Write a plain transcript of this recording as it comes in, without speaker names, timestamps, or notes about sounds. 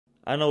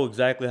I know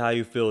exactly how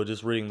you feel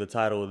just reading the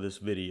title of this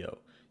video.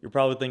 You're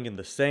probably thinking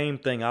the same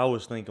thing I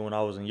was thinking when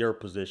I was in your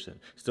position.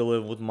 Still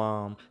living with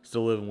mom,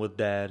 still living with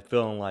dad,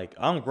 feeling like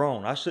I'm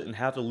grown. I shouldn't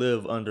have to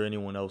live under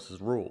anyone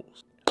else's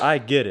rules. I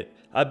get it.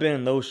 I've been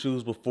in those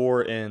shoes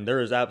before, and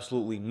there is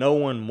absolutely no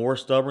one more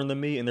stubborn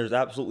than me, and there's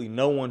absolutely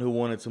no one who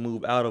wanted to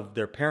move out of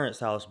their parents'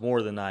 house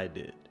more than I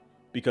did.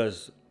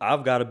 Because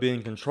I've got to be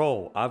in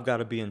control. I've got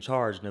to be in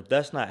charge, and if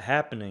that's not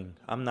happening,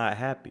 I'm not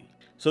happy.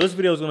 So this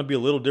video is going to be a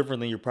little different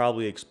than you're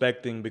probably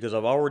expecting because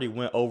I've already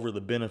went over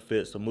the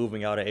benefits of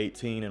moving out at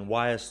 18 and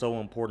why it's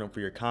so important for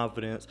your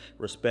confidence,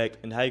 respect,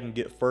 and how you can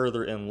get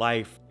further in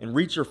life and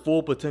reach your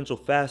full potential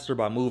faster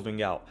by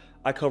moving out.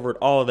 I covered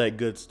all that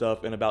good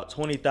stuff and about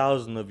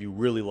 20,000 of you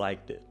really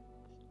liked it.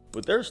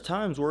 But there's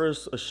times where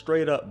it's a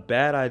straight up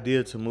bad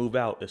idea to move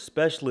out,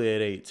 especially at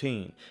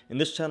 18.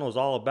 And this channel is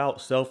all about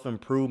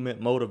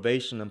self-improvement,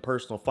 motivation, and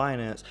personal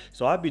finance,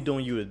 so I'd be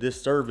doing you a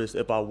disservice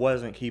if I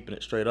wasn't keeping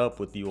it straight up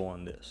with you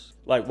on this.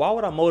 Like, why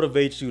would I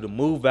motivate you to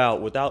move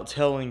out without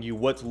telling you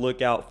what to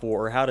look out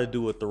for or how to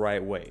do it the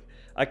right way?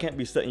 I can't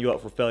be setting you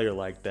up for failure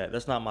like that.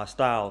 That's not my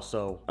style.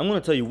 So I'm going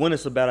to tell you when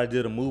it's a bad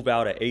idea to move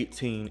out at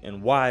 18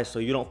 and why, so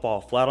you don't fall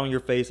flat on your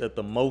face at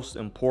the most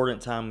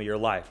important time of your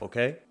life,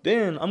 okay?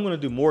 Then I'm going to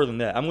do more than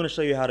that. I'm going to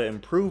show you how to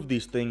improve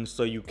these things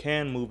so you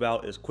can move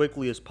out as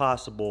quickly as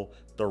possible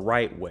the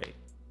right way.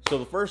 So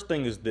the first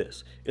thing is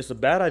this. It's a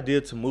bad idea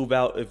to move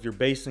out if you're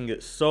basing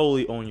it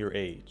solely on your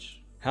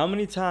age. How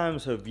many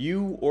times have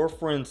you or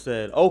friends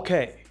said,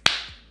 okay,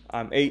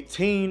 I'm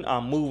 18,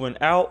 I'm moving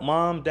out,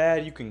 mom,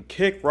 dad, you can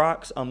kick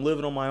rocks, I'm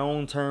living on my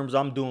own terms,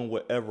 I'm doing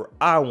whatever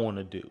I want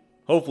to do.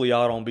 Hopefully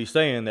y'all don't be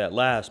saying that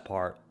last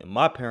part. In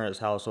my parents'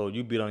 household,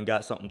 you be done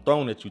got something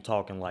thrown at you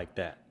talking like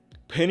that.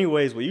 But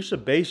anyways, what you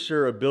should base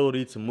your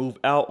ability to move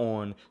out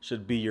on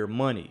should be your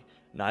money,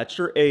 not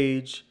your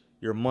age,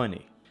 your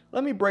money.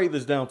 Let me break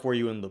this down for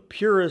you in the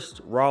purest,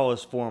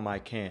 rawest form I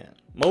can.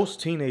 Most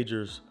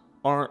teenagers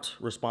aren't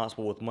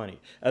responsible with money.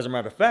 As a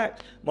matter of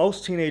fact,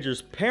 most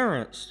teenagers'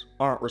 parents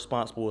aren't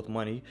responsible with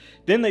money.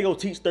 Then they go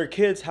teach their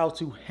kids how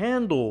to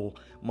handle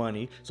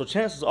money. So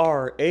chances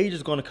are age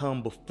is going to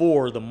come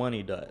before the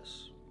money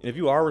does. And if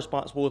you are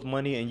responsible with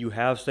money and you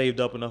have saved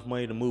up enough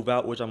money to move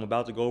out, which I'm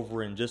about to go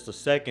over in just a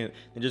second,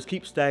 then just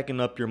keep stacking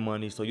up your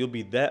money so you'll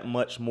be that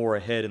much more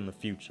ahead in the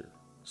future.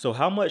 So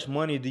how much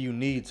money do you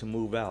need to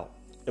move out?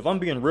 If I'm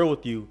being real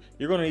with you,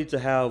 you're going to need to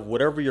have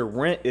whatever your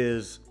rent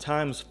is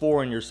times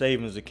 4 in your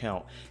savings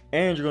account.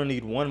 And you're going to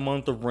need 1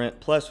 month of rent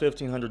plus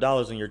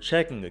 $1,500 in your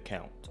checking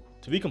account.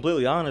 To be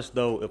completely honest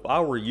though, if I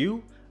were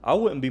you, I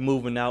wouldn't be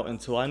moving out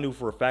until I knew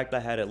for a fact I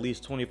had at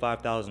least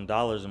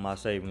 $25,000 in my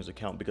savings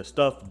account, because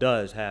stuff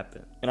does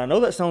happen. And I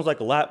know that sounds like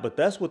a lot, but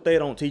that's what they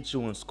don't teach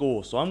you in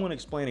school. So I'm going to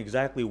explain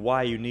exactly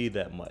why you need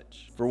that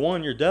much. For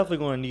one, you're definitely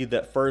going to need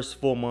that first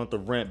full month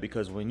of rent,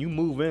 because when you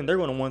move in, they're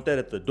going to want that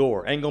at the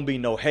door. Ain't going to be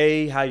no,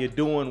 hey, how you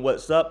doing?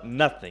 What's up?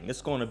 Nothing.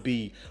 It's going to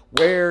be,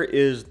 where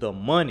is the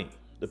money?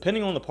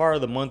 Depending on the part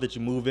of the month that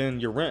you move in,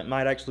 your rent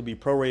might actually be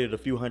prorated a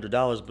few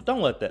 $100s, but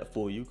don't let that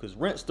fool you, because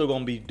rent's still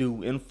going to be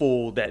due in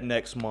full that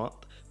next month,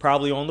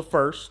 probably on the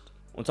 1st.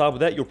 On top of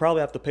that, you'll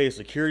probably have to pay a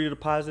security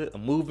deposit, a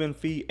move-in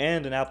fee,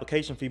 and an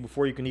application fee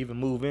before you can even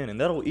move in,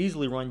 and that'll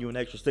easily run you an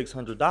extra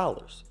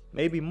 $600,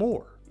 maybe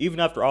more.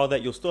 Even after all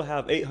that, you'll still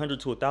have $800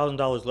 to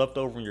 $1,000 left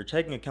over in your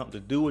checking account to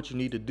do what you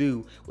need to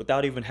do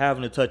without even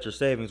having to touch your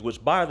savings,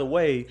 which, by the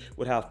way,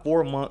 would have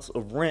 4 months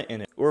of rent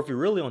in it. Or if you're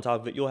really on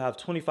top of it, you'll have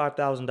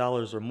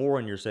 $25,000 or more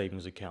in your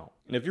savings account.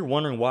 And if you're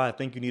wondering why I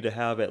think you need to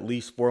have at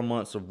least 4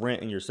 months of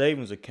rent in your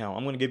savings account,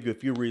 I'm going to give you a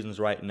few reasons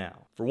right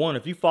now. For one,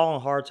 if you fall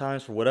on hard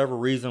times for whatever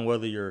reason,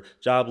 whether your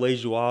job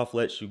lays you off,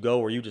 lets you go,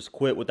 or you just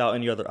quit without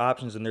any other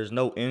options and there's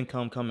no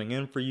income coming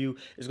in for you,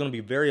 it's going to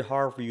be very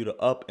hard for you to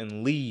up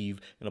and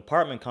leave an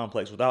apartment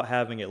complex without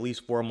having at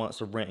least 4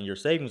 months of rent in your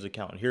savings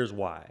account. And here's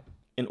why.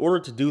 In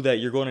order to do that,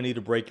 you're going to need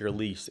to break your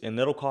lease, and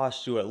that'll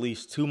cost you at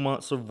least 2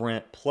 months of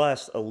rent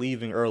plus a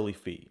leaving early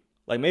fee.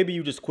 Like maybe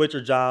you just quit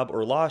your job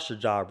or lost your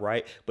job,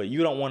 right? But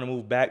you don't want to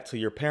move back to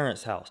your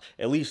parents' house.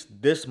 At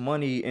least this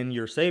money in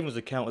your savings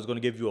account is going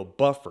to give you a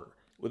buffer.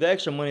 With the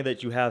extra money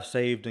that you have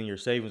saved in your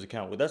savings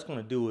account, what that's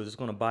going to do is it's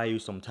going to buy you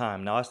some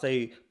time. Now, I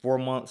say 4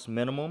 months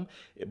minimum,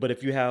 but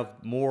if you have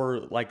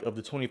more like of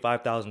the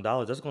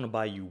 $25,000, that's going to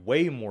buy you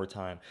way more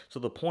time. So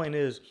the point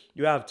is,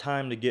 you have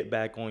time to get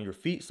back on your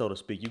feet, so to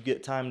speak. You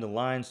get time to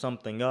line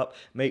something up,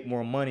 make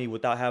more money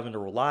without having to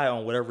rely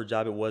on whatever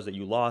job it was that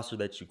you lost or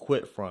that you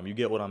quit from. You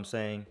get what I'm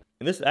saying?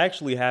 And this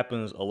actually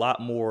happens a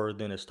lot more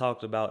than it's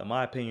talked about. In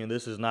my opinion,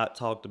 this is not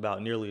talked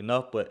about nearly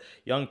enough, but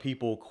young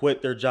people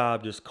quit their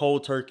job just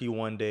cold turkey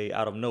one day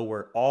out of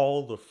nowhere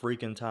all the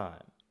freaking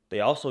time.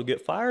 They also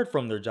get fired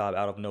from their job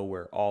out of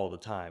nowhere all the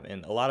time.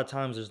 And a lot of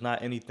times there's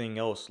not anything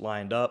else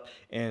lined up.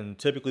 And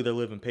typically they're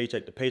living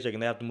paycheck to paycheck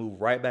and they have to move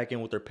right back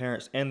in with their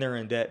parents, and they're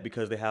in debt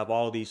because they have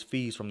all these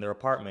fees from their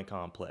apartment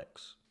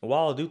complex. And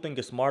while I do think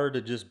it's smarter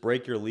to just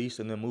break your lease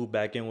and then move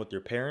back in with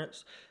your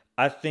parents,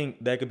 I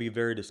think that could be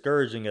very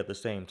discouraging at the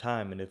same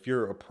time. And if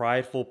you're a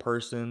prideful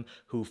person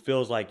who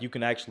feels like you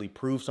can actually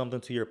prove something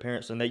to your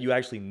parents and that you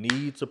actually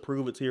need to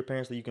prove it to your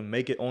parents, that you can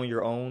make it on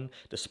your own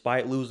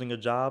despite losing a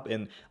job.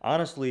 And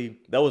honestly,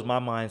 that was my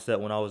mindset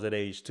when I was at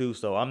age 2.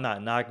 So I'm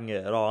not knocking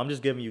it at all. I'm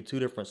just giving you 2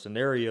 different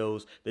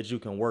scenarios that you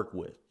can work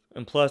with.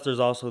 And plus, there's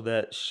also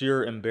that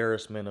sheer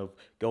embarrassment of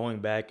going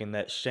back and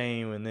that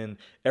shame, and then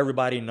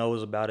everybody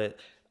knows about it.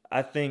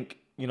 I think,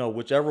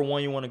 whichever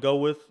one you want to go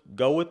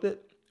with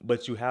it,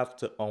 but you have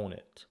to own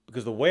it.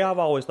 Because the way I've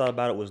always thought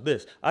about it was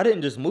this: I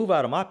didn't just move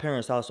out of my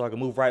parents' house so I could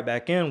move right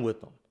back in with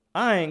them.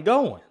 I ain't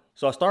going.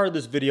 So I started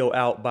this video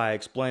out by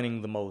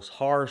explaining the most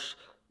harsh,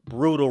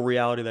 brutal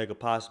reality that could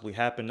possibly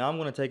happen. Now I'm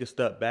going to take a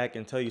step back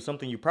and tell you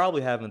something you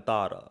probably haven't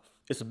thought of.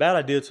 It's a bad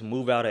idea to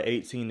move out at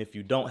 18 if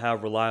you don't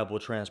have reliable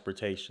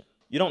transportation.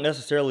 You don't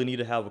necessarily need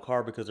to have a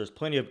car because there's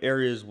plenty of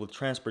areas with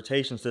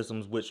transportation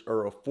systems which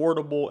are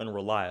affordable and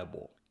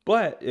reliable.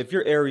 But if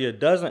your area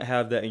doesn't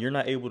have that and you're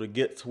not able to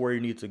get to where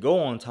you need to go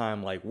on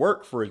time, like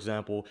work, for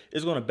example,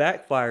 it's going to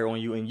backfire on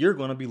you and you're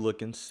going to be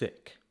looking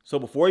sick. So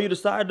before you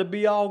decide to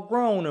be all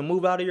grown and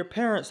move out of your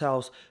parents'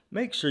 house,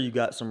 make sure you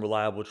got some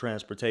reliable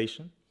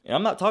transportation. And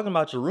I'm not talking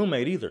about your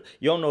roommate either.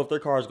 You don't know if their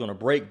car is going to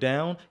break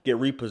down, get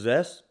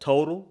repossessed,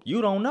 total.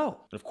 You don't know.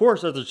 And of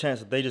course, there's a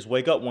chance that they just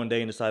wake up one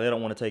day and decide they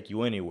don't want to take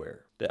you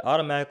anywhere. That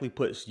automatically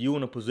puts you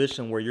in a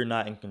position where you're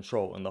not in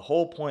control. And the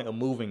whole point of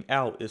moving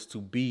out is to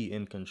be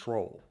in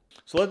control.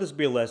 So let this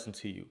be a lesson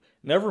to you.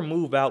 Never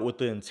move out with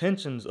the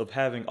intentions of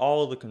having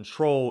all of the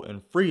control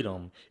and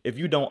freedom if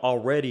you don't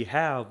already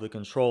have the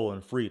control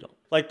and freedom.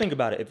 Like, think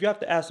about it. If you have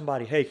to ask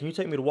somebody, hey, can you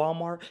take me to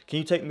Walmart? Can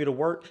you take me to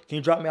work? Can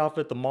you drop me off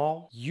at the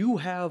mall? You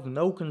have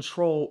no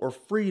control or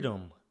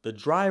freedom. The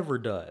driver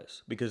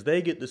does, because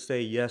they get to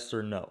say yes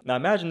or no. Now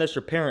imagine that's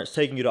your parents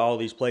taking you to all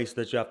these places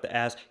that you have to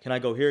ask, can I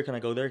go here? Can I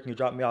go there? Can you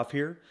drop me off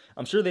here?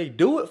 I'm sure they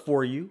do it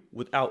for you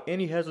without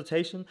any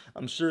hesitation.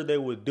 I'm sure they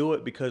would do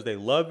it because they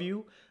love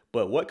you.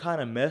 But what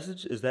kind of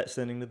message is that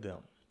sending to them?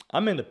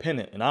 I'm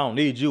independent and I don't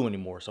need you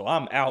anymore, so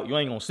I'm out. You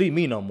ain't gonna see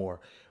me no more.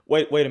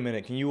 Wait a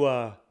minute. Can you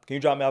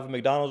drop me off at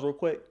McDonald's real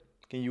quick?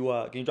 Can you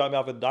drop me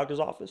off at the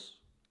doctor's office?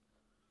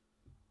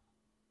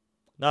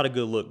 Not a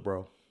good look,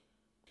 bro.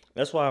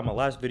 That's why in my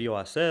last video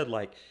I said,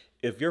 like,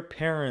 if your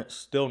parents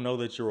still know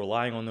that you're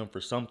relying on them for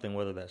something,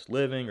 whether that's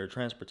living or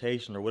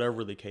transportation or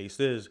whatever the case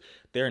is,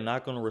 they're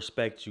not going to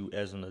respect you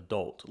as an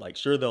adult. Like,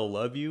 sure, they'll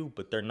love you,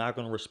 but they're not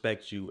going to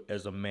respect you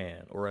as a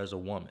man or as a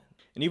woman.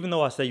 And even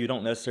though I say you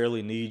don't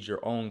necessarily need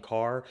your own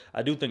car,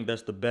 I do think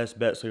that's the best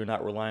bet so you're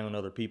not relying on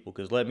other people.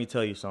 Because let me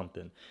tell you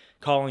something,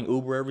 calling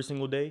Uber every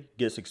single day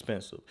gets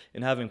expensive.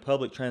 And having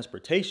public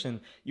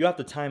transportation, you have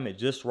to time it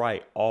just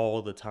right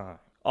all the time.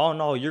 All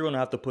in all, you're going to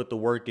have to put the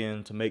work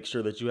in to make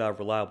sure that you have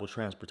reliable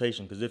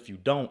transportation, because if you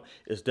don't,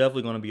 it's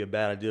definitely going to be a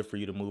bad idea for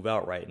you to move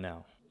out right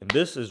now. And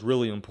this is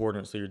really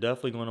important, so you're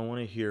definitely going to want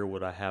to hear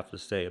what I have to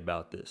say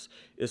about this.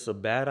 It's a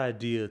bad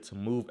idea to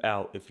move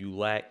out if you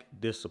lack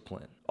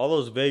discipline. All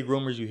those vague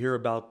rumors you hear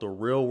about the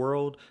real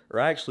world are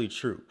actually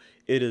true.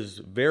 It is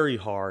very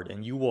hard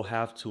and you will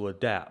have to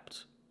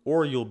adapt,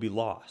 or you'll be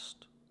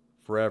lost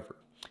forever.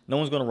 No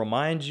one's going to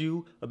remind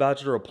you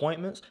about your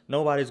appointments.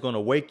 Nobody's going to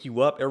wake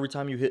you up every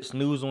time you hit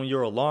snooze on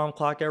your alarm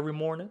clock every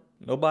morning.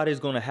 Nobody's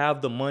going to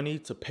have the money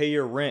to pay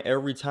your rent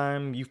every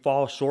time you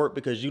fall short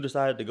because you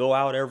decided to go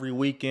out every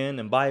weekend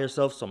and buy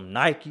yourself some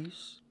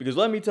Nikes. Because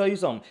let me tell you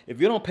something, if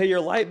you don't pay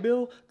your light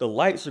bill, the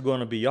lights are going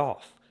to be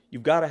off.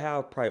 You've got to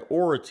have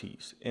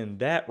priorities, and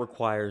that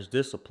requires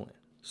discipline.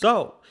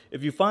 So,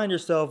 if you find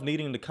yourself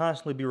needing to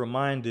constantly be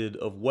reminded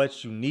of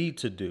what you need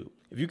to do,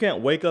 if you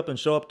can't wake up and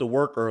show up to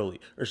work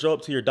early or show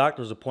up to your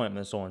doctor's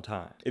appointments on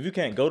time, if you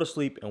can't go to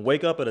sleep and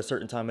wake up at a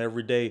certain time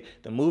every day,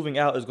 then moving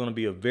out is going to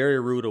be a very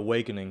rude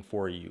awakening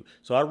for you.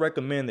 So I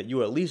recommend that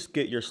you at least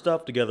get your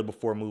stuff together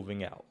before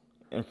moving out.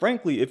 And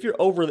frankly, if you're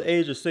over the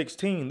age of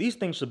 16, these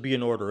things should be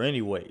in order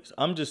anyways.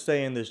 I'm just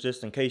saying this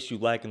just in case you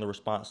lack in the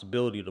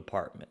responsibility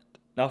department.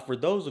 Now, for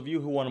those of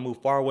you who want to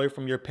move far away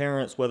from your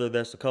parents, whether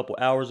that's a couple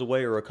hours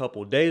away or a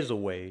couple days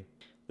away,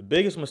 the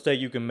biggest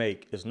mistake you can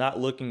make is not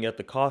looking at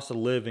the cost of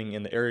living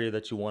in the area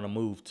that you want to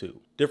move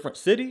to. Different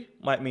city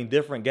might mean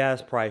different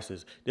gas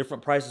prices,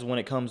 different prices when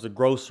it comes to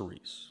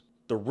groceries.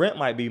 The rent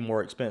might be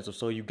more expensive,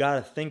 so you got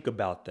to think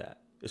about that.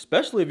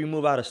 Especially if you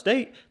move out of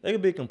state, that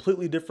could be a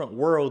completely different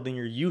world than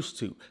you're used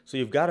to. So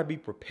you've got to be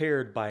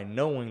prepared by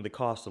knowing the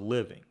cost of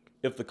living.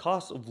 If the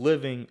cost of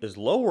living is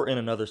lower in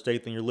another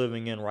state than you're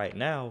living in right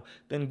now,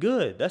 then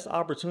good. That's an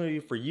opportunity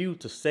for you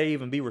to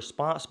save and be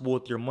responsible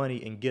with your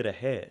money and get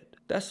ahead.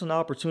 That's an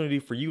opportunity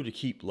for you to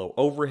keep low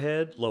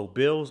overhead, low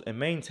bills, and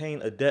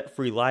maintain a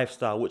debt-free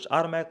lifestyle, which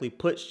automatically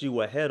puts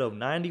you ahead of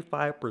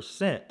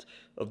 95%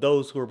 of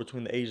those who are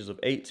between the ages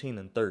of 18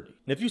 and 30.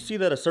 And if you see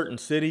that a certain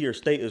city or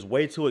state is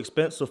way too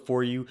expensive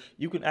for you,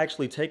 you can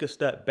actually take a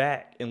step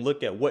back and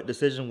look at what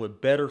decision would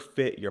better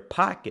fit your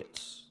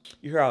pockets.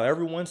 You hear how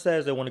everyone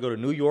says they want to go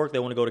to New York, they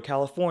want to go to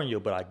California,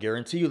 but I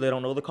guarantee you they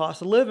don't know the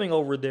cost of living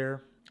over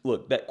there.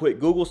 Look, that quick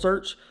Google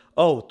search,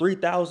 oh,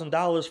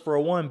 $3,000 for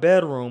a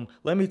 1-bedroom.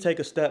 Let me take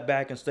a step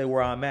back and stay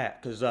where I'm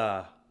at, because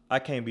I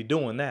can't be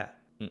doing that.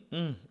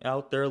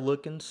 Out there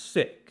looking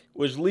sick.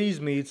 Which leads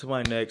me to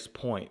my next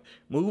point.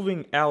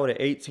 Moving out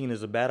at 18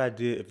 is a bad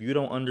idea if you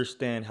don't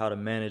understand how to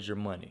manage your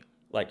money.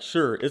 Like,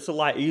 sure, it's a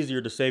lot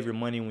easier to save your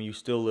money when you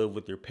still live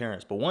with your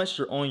parents, but once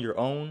you're on your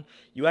own,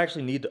 you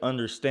actually need to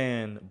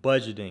understand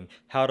budgeting,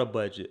 how to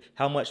budget,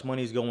 how much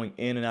money is going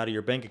in and out of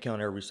your bank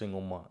account every single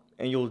month.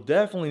 And you'll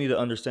definitely need to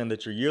understand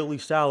that your yearly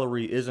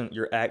salary isn't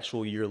your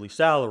actual yearly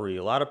salary.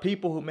 A lot of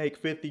people who make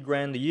 50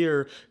 grand a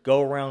year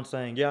go around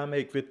saying, yeah, I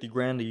make 50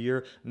 grand a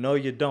year. No,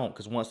 you don't.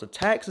 Because once the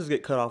taxes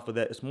get cut off of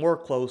that, it's more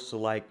close to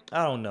like,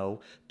 I don't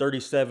know,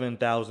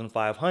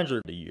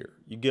 37,500 a year.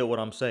 You get what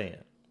I'm saying?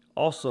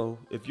 Also,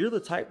 if you're the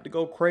type to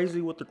go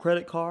crazy with the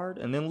credit card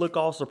and then look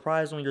all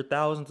surprised when you're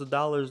thousands of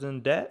dollars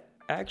in debt,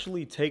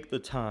 actually take the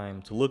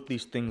time to look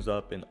these things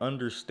up and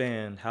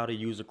understand how to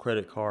use a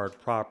credit card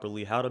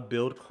properly, how to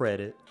build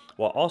credit,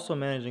 while also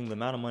managing the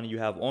amount of money you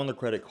have on the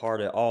credit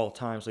card at all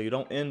times so you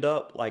don't end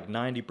up like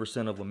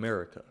 90% of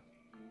America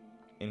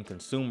in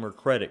consumer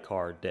credit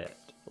card debt.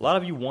 A lot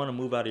of you want to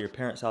move out of your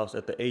parents' house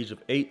at the age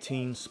of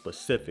 18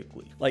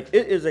 specifically. Like,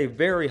 it is a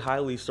very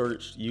highly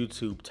searched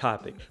YouTube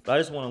topic, but I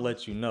just want to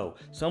let you know,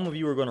 some of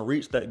you are going to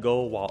reach that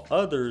goal while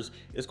others,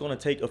 it's going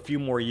to take a few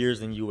more years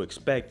than you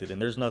expected,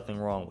 and there's nothing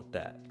wrong with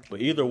that.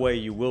 But either way,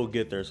 you will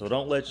get there, so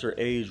don't let your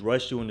age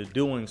rush you into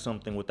doing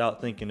something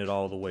without thinking it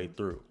all the way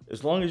through.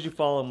 As long as you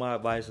follow my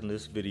advice in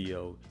this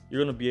video,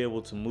 you're going to be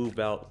able to move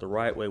out the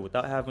right way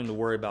without having to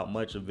worry about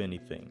much of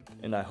anything.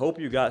 And I hope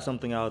you got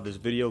something out of this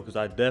video because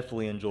I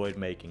definitely enjoyed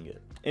making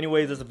it.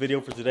 Anyways, that's the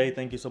video for today.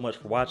 Thank you so much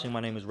for watching.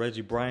 My name is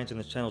Reggie Bryant, and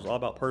this channel is all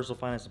about personal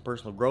finance and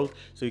personal growth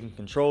so you can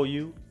control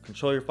your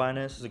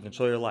finances, and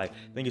control your life.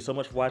 Thank you so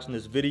much for watching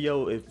this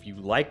video. If you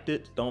liked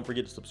it, don't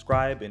forget to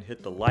subscribe and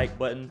hit the like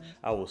button.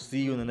 I will see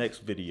you in the next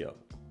video.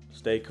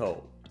 Stay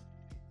cold.